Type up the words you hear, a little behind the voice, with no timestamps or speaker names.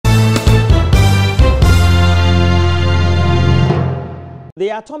The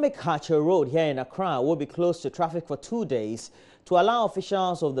Atomic Hatcher Road here in Accra will be closed to traffic for 2 days to allow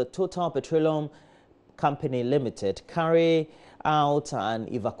officials of the Total Petroleum Company Limited carry out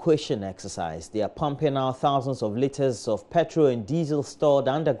an evacuation exercise. They are pumping out thousands of liters of petrol and diesel stored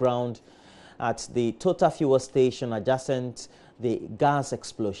underground at the Total Fuel Station adjacent the gas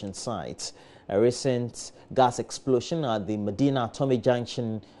explosion site. A recent gas explosion at the Medina Atomic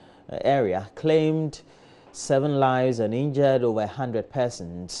Junction area claimed 7 lives and injured over 100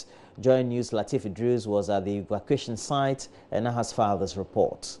 persons. JoyNews Latif Idris was at the evacuation site and now has filed this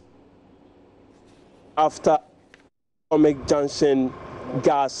report. After Atomic Junction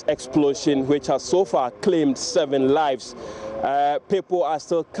gas explosion, which has so far claimed 7 lives, people are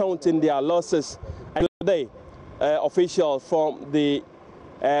still counting their losses. And today, officials from the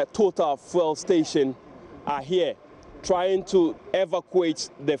Total Fuel Station are here trying to evacuate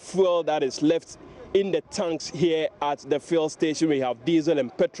the fuel that is left in the tanks here at the fuel station. We have diesel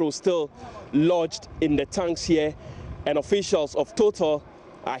and petrol still lodged in the tanks here, and officials of Total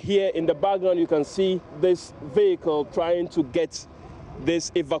are here. In the background you can see this vehicle trying to get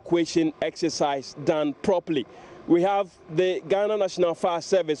this evacuation exercise done properly. We have the Ghana National Fire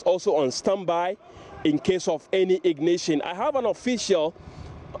Service also on standby in case of any ignition. I have an official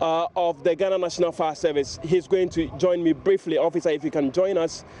of the Ghana National Fire Service. He's going to join me briefly. Officer, if you can join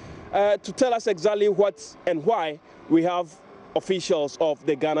us to tell us exactly what and why we have officials of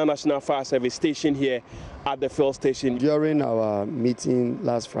the Ghana National Fire Service station here at the fuel station. During our meeting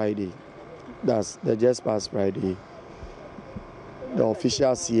last Friday, that's the just past Friday, the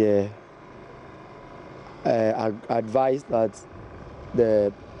officials here advised that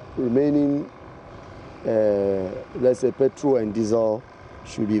the remaining, let's say, petrol and diesel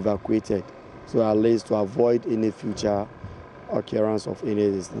should be evacuated, so at least to avoid any future occurrence of any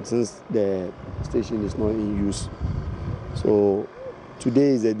distance, since the station is not in use. So today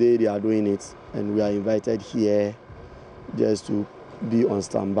is the day they are doing it, and we are invited here just to be on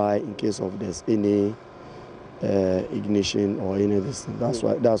standby in case of there's any ignition or any distance.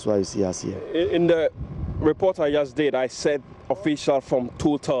 That's why you see us here. In the report I just did, I said officials from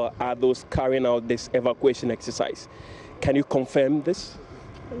Total are those carrying out this evacuation exercise. Can you confirm this?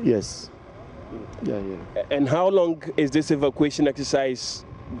 Yes. Yeah. And how long is this evacuation exercise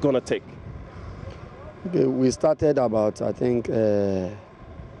gonna take? Okay, we started about, I think,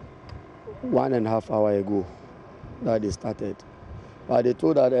 1.5 hours ago that they started. But they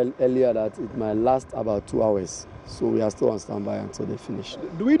told us earlier that it might last about 2 hours. So we are still on standby until they finish.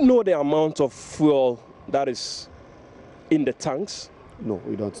 Do we know the amount of fuel that is in the tanks? No,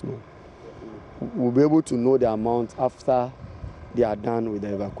 we don't know. We'll be able to know the amount after they are done with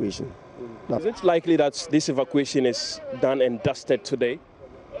the evacuation. Is it likely that this evacuation is done and dusted today?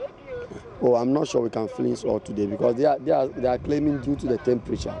 Oh, I'm not sure we can finish all today, because they are claiming due to the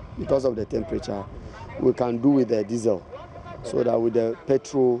temperature. Because of the temperature, we can do with the diesel. So that with the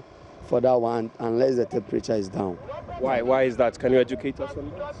petrol, for that one, unless the temperature is down. Why is that? Can you educate us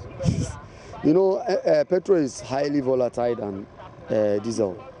on that? You know, petrol is highly volatile than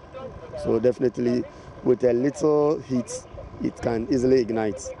diesel. So definitely, with a little heat, it can easily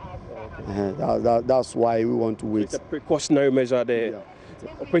ignite. That's why we want to wait. It's a precautionary measure. The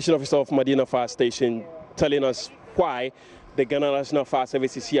operation officer of Medina Fire Station telling us why the Ghana National Fire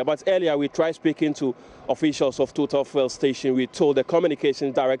Service is here. But earlier we tried speaking to officials of Total Fuel Station. We told the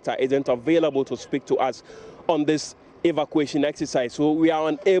communications director isn't available to speak to us on this evacuation exercise. So we are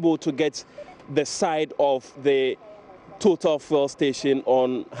unable to get the side of the Total Fuel Station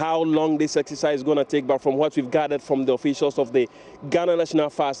on how long this exercise is going to take, but from what we've gathered from the officials of the Ghana National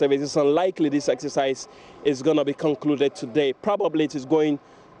Fire Service, it's unlikely this exercise is going to be concluded today. Probably it is going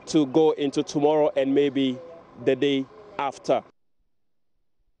to go into tomorrow and maybe the day after.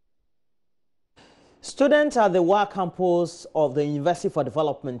 Students at the Wa Campus of the University for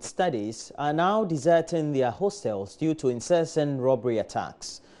Development Studies are now deserting their hostels due to incessant robbery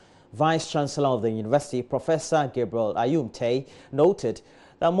attacks. Vice-Chancellor of the University, Professor Gabriel Ayum-Tay, noted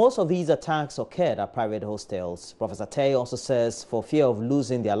that most of these attacks occurred at private hostels. Professor Tay also says for fear of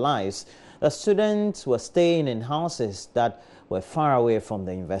losing their lives, the students were staying in houses that were far away from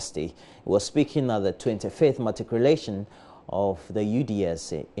the university. He was speaking at the 25th matriculation of the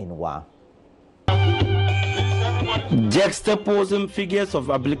UDS in Wa. Juxtaposing figures of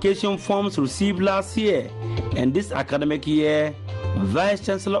application forms received last year and this academic year,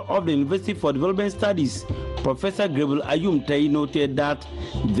 Vice-Chancellor of the University for Development Studies, Professor Gabriel Ayum-Tay, noted that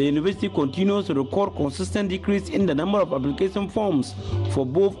the university continues to record consistent decrease in the number of application forms for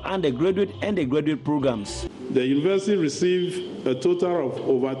both undergraduate and the graduate programs. The university received a total of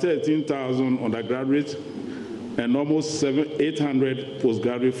over 13,000 undergraduate and almost 800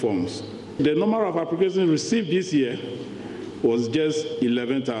 postgraduate forms. The number of applications received this year was just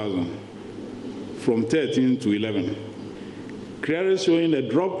 11,000, from 13 to 11. Clearly showing a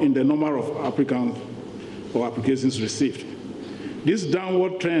drop in the number of applicants or applications received. This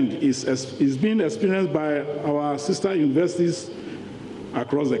downward trend is being experienced by our sister universities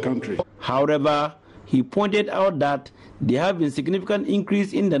across the country. However, he pointed out that there have been significant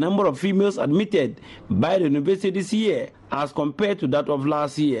increase in the number of females admitted by the university this year as compared to that of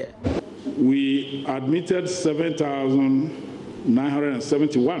last year. We admitted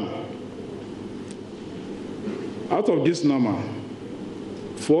 7,971. Out of this number,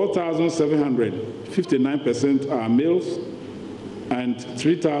 4,759% are males and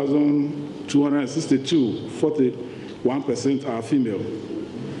 3,262, 41% are female.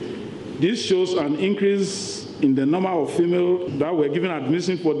 This shows an increase in the number of females that were given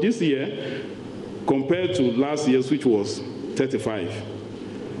admission for this year compared to last year's, which was 35,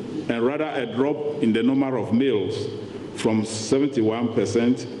 and rather a drop in the number of males from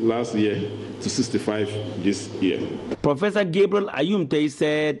 71% last year to 65 this year. Professor Gabriel Ayumte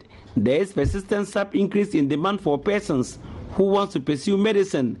said there is persistent sharp increase in demand for persons who want to pursue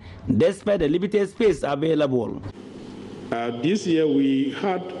medicine despite the limited space available. This year we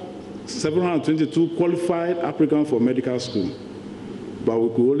had 722 qualified applicants for medical school, but we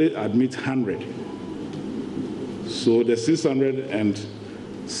could only admit 100. So the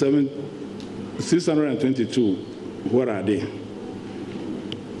 622, where are they?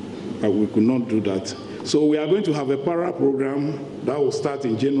 We could not do that. So we are going to have a para program that will start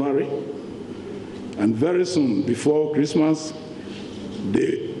in January, and very soon, before Christmas,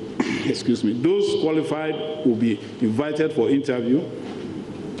 those qualified will be invited for interview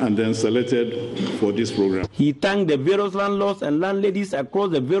and then selected for this program. He thanked the various landlords and landladies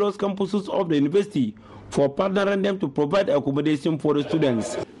across the various campuses of the university for partnering them to provide accommodation for the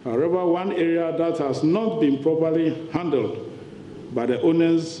students. However, one area that has not been properly handled by the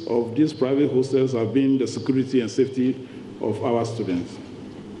owners of these private hostels have been the security and safety of our students.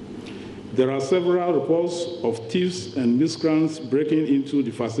 There are several reports of thieves and miscreants breaking into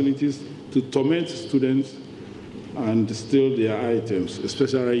the facilities to torment students and steal their items,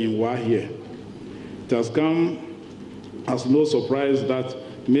 especially in Wa here. It has come as no surprise that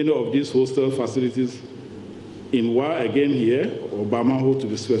many of these hostel facilities in Wa again here, or Bamaho to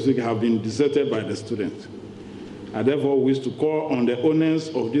be specific, have been deserted by the students. I therefore wish to call on the owners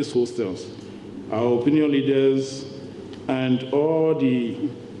of these hostels, our opinion leaders, and all the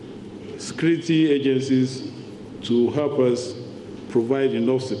security agencies to help us provide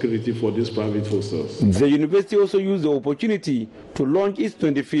enough security for these private hostels. The university also used the opportunity to launch its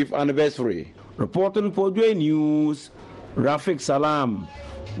 25th anniversary. Reporting for JoyNews, Rafiq Salam.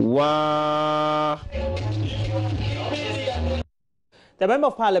 Wa. The Member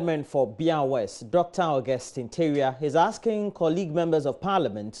of Parliament for Bia West, Dr. Augustine Teria, is asking colleague members of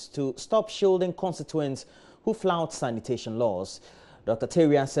Parliament to stop shielding constituents who flout sanitation laws. Dr.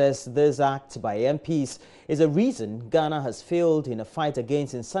 Teria says this act by MPs is a reason Ghana has failed in a fight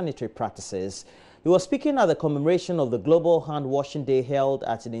against unsanitary practices. He was speaking at the commemoration of the Global Hand Washing Day held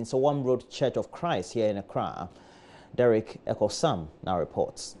at the Nsawam Road Church of Christ here in Accra. Derek Ekosam now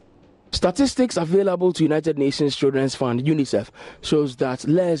reports. Statistics available to United Nations Children's Fund UNICEF shows that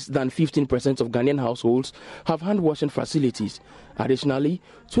less than 15% of Ghanaian households have hand washing facilities. Additionally,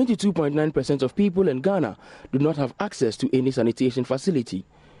 22.9% of people in Ghana do not have access to any sanitation facility.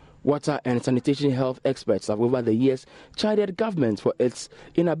 Water and sanitation health experts have over the years chided government for its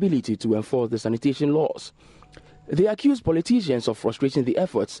inability to enforce the sanitation laws. They accuse politicians of frustrating the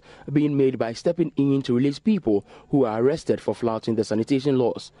efforts being made by stepping in to release people who are arrested for flouting the sanitation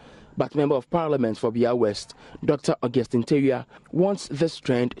laws. But Member of Parliament for Bia West, Dr. Augustine Teria, wants this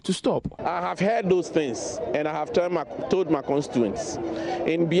trend to stop. I have heard those things and I have told my constituents.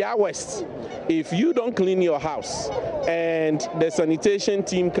 In Bia West, if you don't clean your house and the sanitation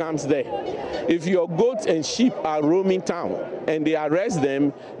team comes there, if your goats and sheep are roaming town and they arrest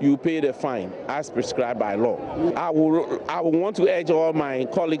them, you pay the fine as prescribed by law. I will want to urge all my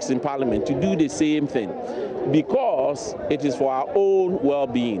colleagues in Parliament to do the same thing, because it is for our own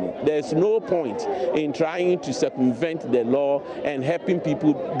well-being. There's no point in trying to circumvent the law and helping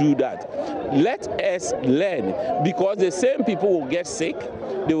people do that. Let us learn, because the same people will get sick,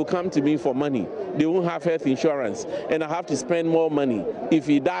 they will come to me for money. They won't have health insurance, and I have to spend more money. If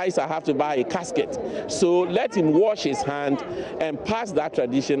he dies, I have to buy a casket. So let him wash his hand and pass that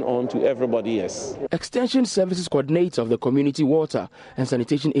tradition on to everybody else. Extension Services Coordinator of the Community Water and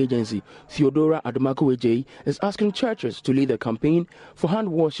Sanitation Agency, Theodora Adomakoweje, is asking churches to lead a campaign for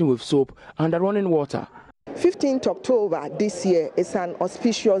hand washing with soap and running water. 15th October this year is an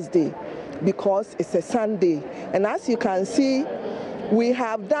auspicious day because it's a Sunday. And as you can see, we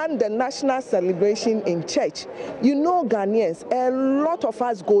have done the national celebration in church. You know, Ghanaians, a lot of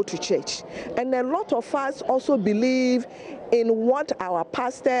us go to church, and a lot of us also believe in what our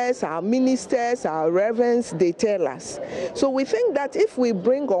pastors, our ministers, our reverends, they tell us. So we think that if we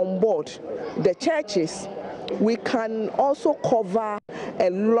bring on board the churches, we can also cover a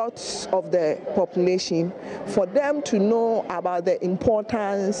lot of the population for them to know about the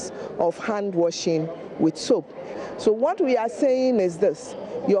importance of hand washing with soap. So what we are saying is this: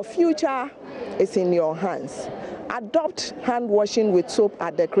 your future is in your hands. Adopt hand washing with soap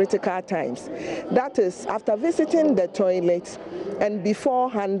at the critical times. That is after visiting the toilet and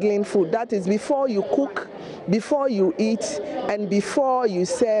before handling food. That is before you cook, before you eat, and before you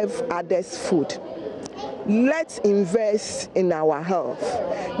serve others food. Let's invest in our health.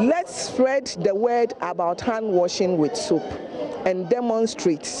 Let's spread the word about hand washing with soap and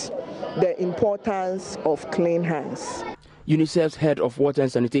demonstrate the importance of clean hands. UNICEF's head of water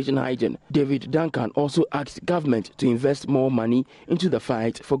and sanitation hygiene, David Duncan, also asked government to invest more money into the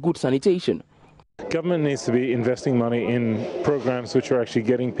fight for good sanitation. Government needs to be investing money in programs which are actually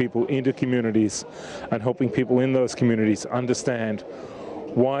getting people into communities and helping people in those communities understand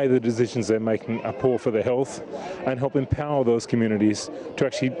why the decisions they're making are poor for their health, and help empower those communities to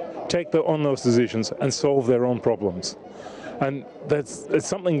actually take on those decisions and solve their own problems. And it's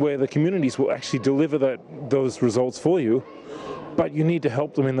something where the communities will actually deliver those results for you, but you need to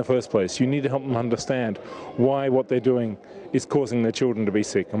help them in the first place. You need to help them understand why what they're doing is causing their children to be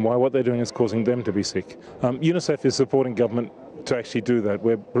sick and why what they're doing is causing them to be sick. UNICEF is supporting government to actually do that.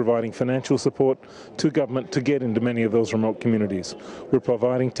 We're providing financial support to government to get into many of those remote communities. We're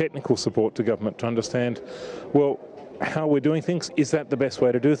providing technical support to government to understand, well, how we're doing things, is that the best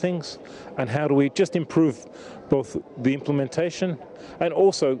way to do things? And how do we just improve both the implementation and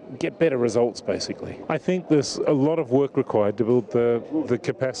also get better results, basically? I think there's a lot of work required to build the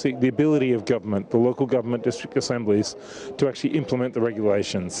capacity, the ability of government, the local government district assemblies, to actually implement the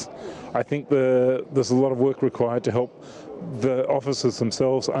regulations. I think there's a lot of work required to help the officers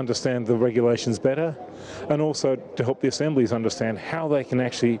themselves understand the regulations better, and also to help the assemblies understand how they can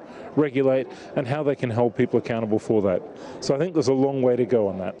actually regulate and how they can hold people accountable for that. So I think there's a long way to go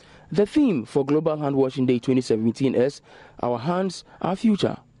on that. The theme for Global Hand Washing Day 2017 is Our Hands, Our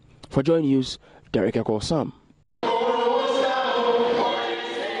Future. For JoyNews, Derek Ekosam.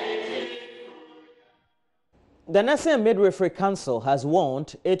 The Nursing and Midwifery Council has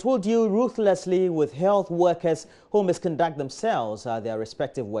warned it will deal ruthlessly with health workers who misconduct themselves at their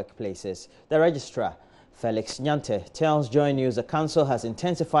respective workplaces. The Registrar, Felix Nyante, tells JoyNews the council has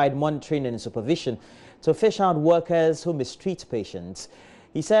intensified monitoring and supervision to fish out workers who mistreat patients.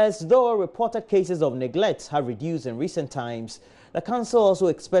 He says though reported cases of neglect have reduced in recent times, the council also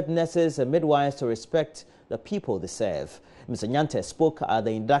expects nurses and midwives to respect the people they serve. Mr. Nyante spoke at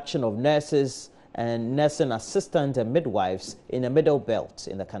the induction of nurses and nursing assistants and midwives in the middle belt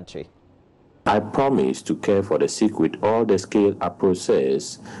in the country. I promise to care for the sick with all the skill I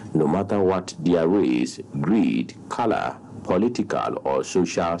possess, no matter what their race, greed, color, political or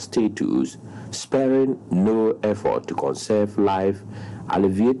social status, sparing no effort to conserve life,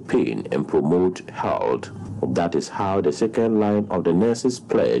 alleviate pain and promote health. That is how the second line of the nurses'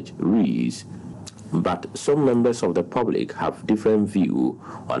 pledge reads. But some members of the public have different view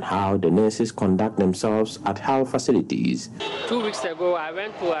on how the nurses conduct themselves at health facilities. 2 weeks ago, I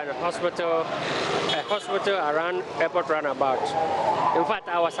went to a hospital around airport roundabout. In fact,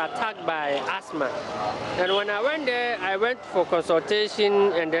 I was attacked by asthma. And when I went there, I went for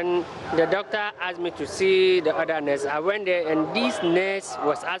consultation, and then the doctor asked me to see the other nurse. I went there, and this nurse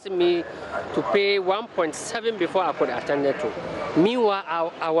was asking me to pay 1.7 before I could attend it to.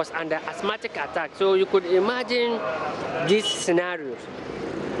 Meanwhile, I was under asthmatic attack. So you could imagine these scenarios.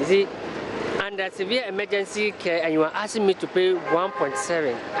 You see, under severe emergency care, and you are asking me to pay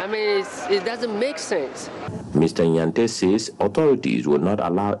 1.7. I mean, it doesn't make sense. Mr. Nyante says authorities will not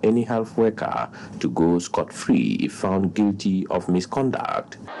allow any health worker to go scot-free if found guilty of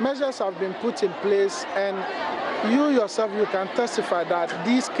misconduct. Measures have been put in place, and you yourself, you can testify that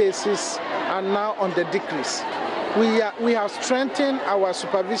these cases are now on the decrease. We have strengthened our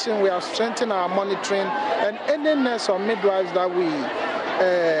supervision, we have strengthened our monitoring, and any nurse or midwives that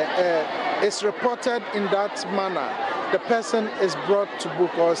is reported in that manner, the person is brought to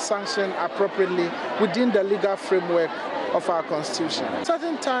book or sanctioned appropriately within the legal framework of our Constitution.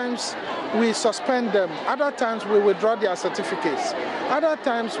 Certain times we suspend them, other times we withdraw their certificates, other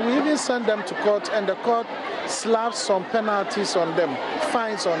times we even send them to court, and the court slaps some penalties on them,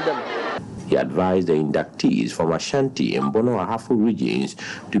 fines on them. He advised the inductees from Ashanti and Bono Ahafo regions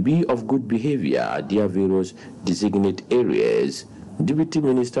to be of good behavior at their various designated areas. Deputy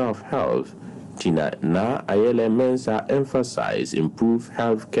Minister of Health Tina Na Ayele Mensah emphasized improved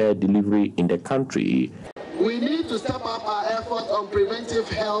healthcare delivery in the country. We need to step up our efforts on preventive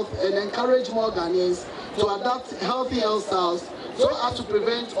health and encourage more Ghanaians to adopt healthy health styles so as to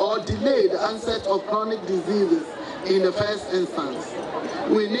prevent or delay the onset of chronic diseases in the first instance.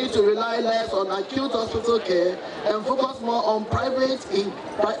 We need to rely less on acute hospital care and focus more on primary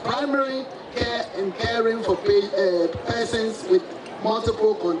care and caring for persons with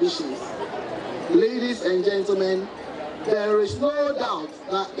multiple conditions. Ladies and gentlemen, there is no doubt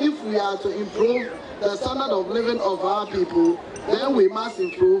that if we are to improve the standard of living of our people, then we must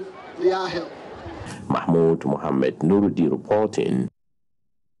improve their health. Mahmoud Mohammed Nurudi reporting.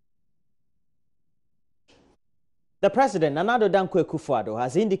 The President, Nana Addo Dankwa Akufo-Addo,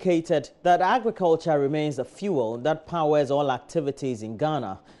 has indicated that agriculture remains the fuel that powers all activities in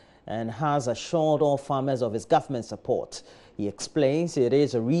Ghana and has assured all farmers of his government support. He explains it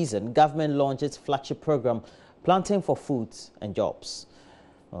is a reason government launched its flagship program, Planting for Food and Jobs.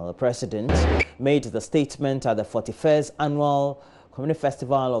 Well, the President made the statement at the 41st Annual Community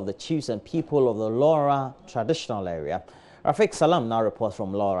Festival of the Chiefs and People of the Laura traditional area. Rafiq Salam now reports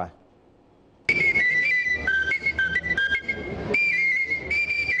from Laura.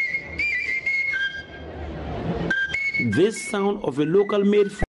 This sound of a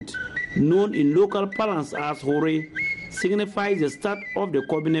local-made food, known in local parlance as hore, signifies the start of the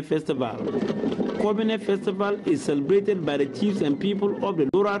Cabinet Festival. Cabinet Festival is celebrated by the chiefs and people of the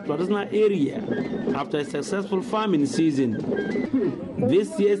Laura traditional area after a successful farming season.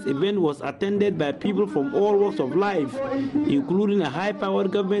 This year's event was attended by people from all walks of life, including a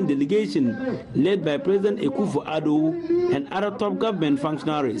high-powered government delegation led by President Akufo-Addo and other top government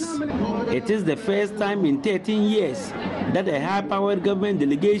functionaries. It is the first time in 13 years that a high-powered government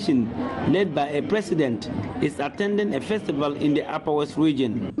delegation led by a president is attending a festival in the Upper West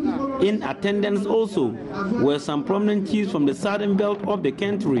region. In attendance also were some prominent chiefs from the southern belt of the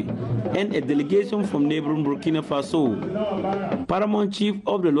country and a delegation from neighboring Burkina Faso. Paramount Chief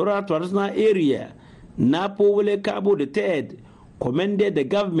of the Laura traditional area, Napo Wele Kabo III, commended the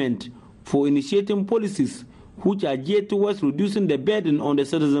government for initiating policies which are geared towards reducing the burden on the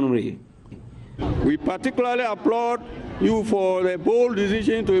citizenry. We particularly applaud you for the bold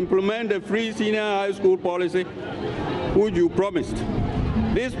decision to implement the free senior high school policy, which you promised.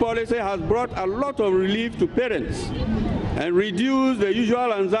 This policy has brought a lot of relief to parents and reduced the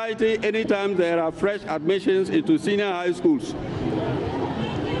usual anxiety anytime there are fresh admissions into senior high schools.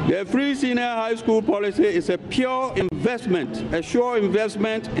 The free senior high school policy is a pure investment, a sure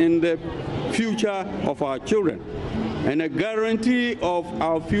investment in the future of our children and a guarantee of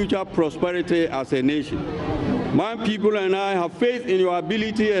our future prosperity as a nation. My people and I have faith in your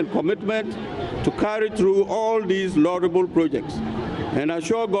ability and commitment to carry through all these laudable projects and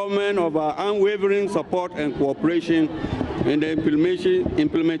assure government of our unwavering support and cooperation in the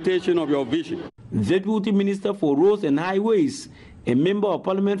implementation of your vision. Deputy Minister for Roads and Highways, a member of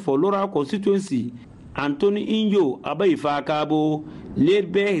Parliament for Laura constituency, Anthony Inyo Abaifakabo,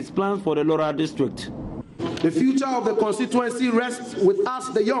 laid bare his plans for the Laura district. The future of the constituency rests with us,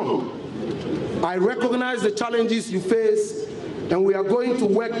 the young. I recognize the challenges you face, and we are going to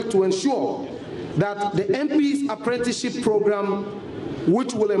work to ensure that the MP's apprenticeship program,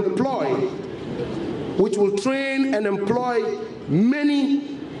 which will train and employ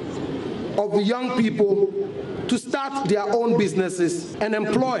many of the young people to start their own businesses and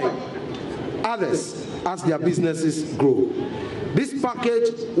employ others as their businesses grow. This package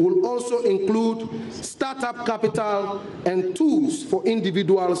will also include startup capital and tools for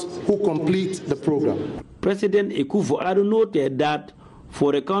individuals who complete the program. President Akufo-Addo noted that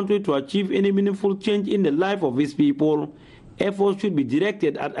for the country to achieve any meaningful change in the life of its people, efforts should be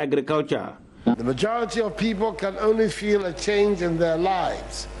directed at agriculture. The majority of people can only feel a change in their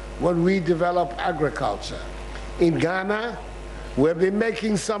lives when we develop agriculture. In Ghana, we've been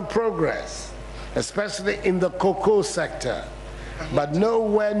making some progress, especially in the cocoa sector, but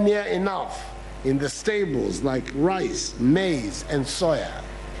nowhere near enough in the staples like rice, maize, and soya.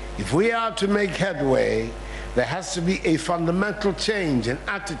 If we are to make headway, there has to be a fundamental change in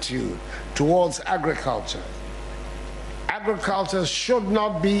attitude towards agriculture. Agriculture should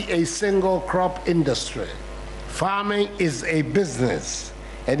not be a single crop industry. Farming is a business,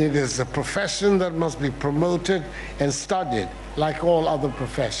 and it is a profession that must be promoted and studied like all other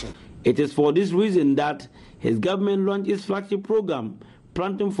professions. It is for this reason that his government launched its flagship program,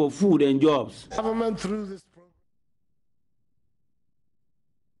 Planting for Food and Jobs. Government through this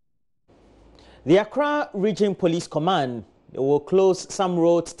The Accra Region Police Command will close some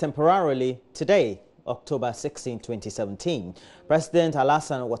roads temporarily today, October 16, 2017. President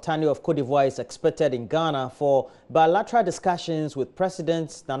Alassane Ouattara of Cote d'Ivoire is expected in Ghana for bilateral discussions with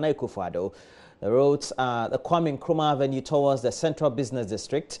President Nana Akufo-Addo. The roads are the Kwame Nkrumah Avenue towards the Central Business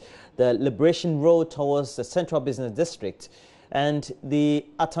District, the Liberation Road towards the Central Business District, and the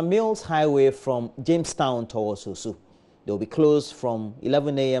Atta Mills Highway from Jamestown towards Osu. They will be closed from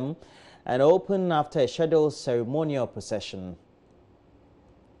 11 a.m. and open after a scheduled ceremonial procession.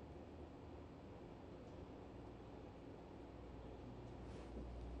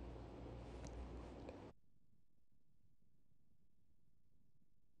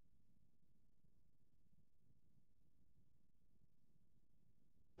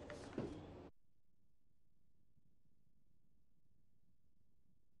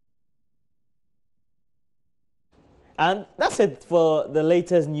 And that's it for the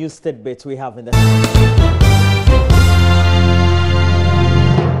latest news tidbits we have in the